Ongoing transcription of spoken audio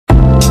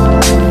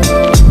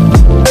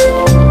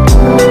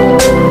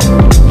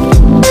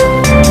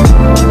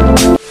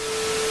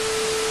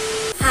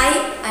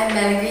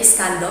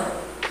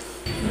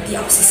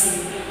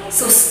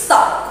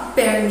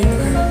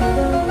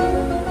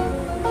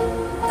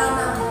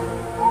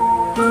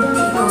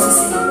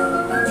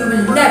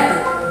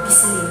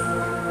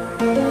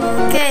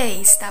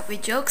stop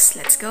with jokes,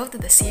 let's go to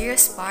the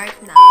serious part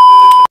now.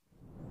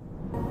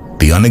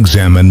 The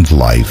unexamined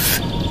life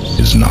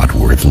is not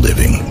worth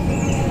living.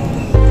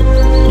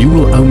 You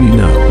will only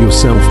know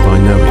yourself by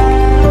knowing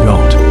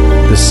God.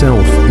 The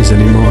self is an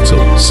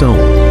immortal soul.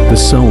 The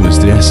soul is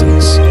the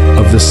essence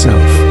of the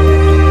self.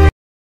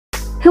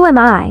 Who am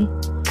I?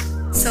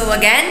 So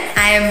again,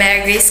 I am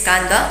Mary Grace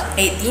Cando,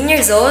 18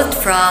 years old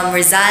from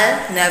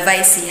Rizal,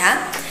 Nueva Ecija,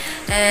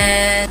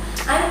 and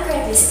I'm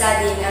currently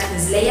studying at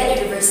Mislea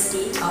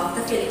University of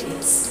the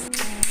Philippines.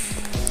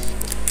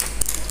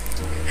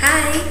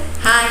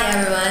 Hi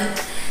everyone.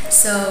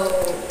 So,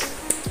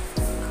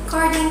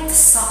 according to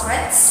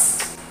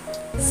Socrates,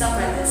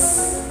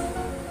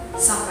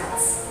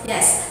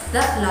 yes,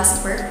 the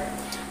philosopher,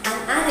 an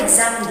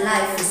unexamined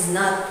life is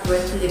not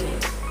worth living.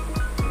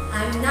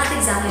 I'm not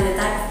exactly the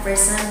type of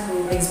person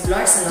who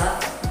explores a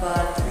lot,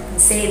 but I can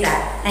say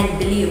that and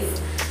believe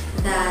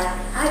that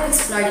I've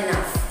explored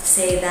enough to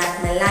say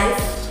that my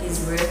life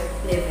is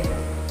worth living.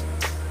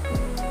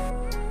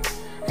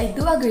 I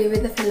do agree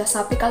with the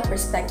philosophical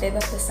perspective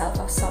of the self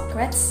of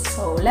Socrates,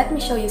 so let me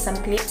show you some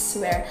clips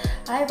where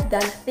I've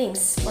done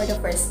things for the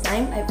first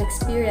time, I've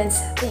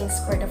experienced things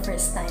for the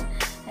first time.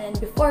 And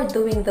before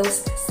doing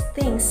those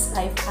things,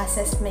 I've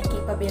assessed my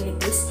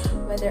capabilities,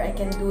 whether I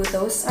can do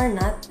those or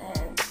not,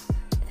 and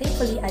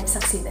thankfully I've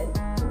succeeded.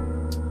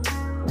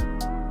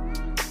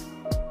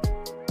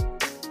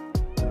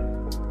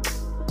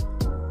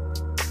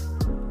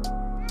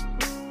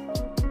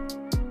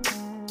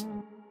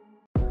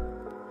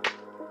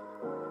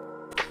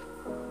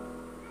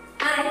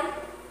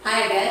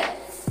 Hi again.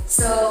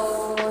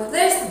 So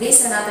there's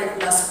this another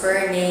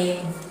philosopher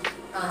named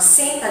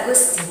Saint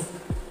Augustine.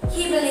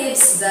 He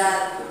believes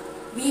that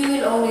we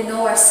will only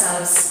know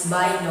ourselves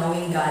by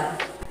knowing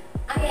God.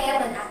 I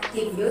am an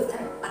active youth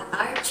at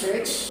our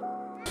church.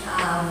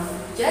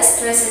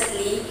 Just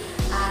recently,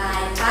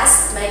 I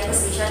passed my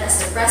position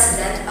as the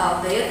president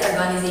of the youth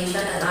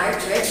organization at our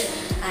church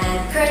and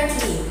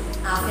currently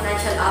a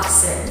financial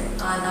officer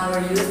on our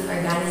youth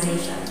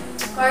organization.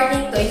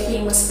 According to a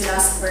famous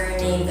philosopher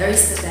named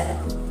Aristotle,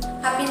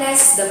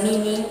 happiness, the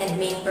meaning and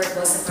main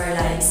purpose of our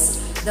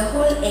lives, the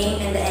whole aim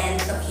and the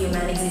end of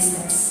human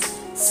existence.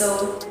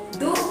 So,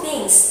 do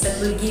things that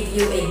will give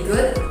you a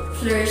good,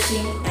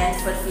 flourishing, and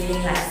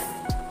fulfilling life.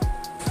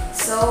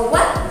 So,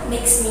 what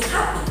makes me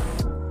happy?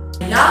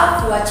 I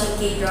love watching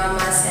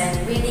K-dramas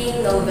and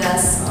reading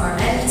novels or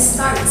any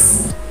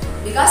stories.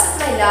 Because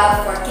of my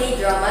love for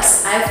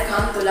K-dramas, I've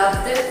come to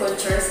love their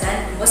cultures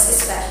and most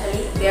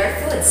especially their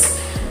foods.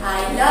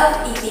 I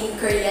love eating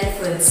Korean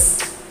foods.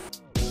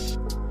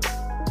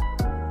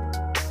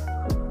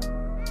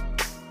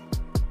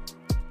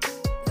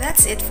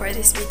 That's it for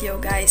this video,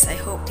 guys. I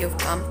hope you've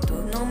come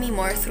to know me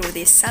more through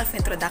this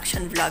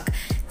self-introduction vlog.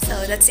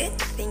 So that's it.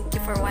 Thank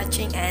you for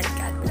watching and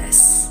God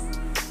bless.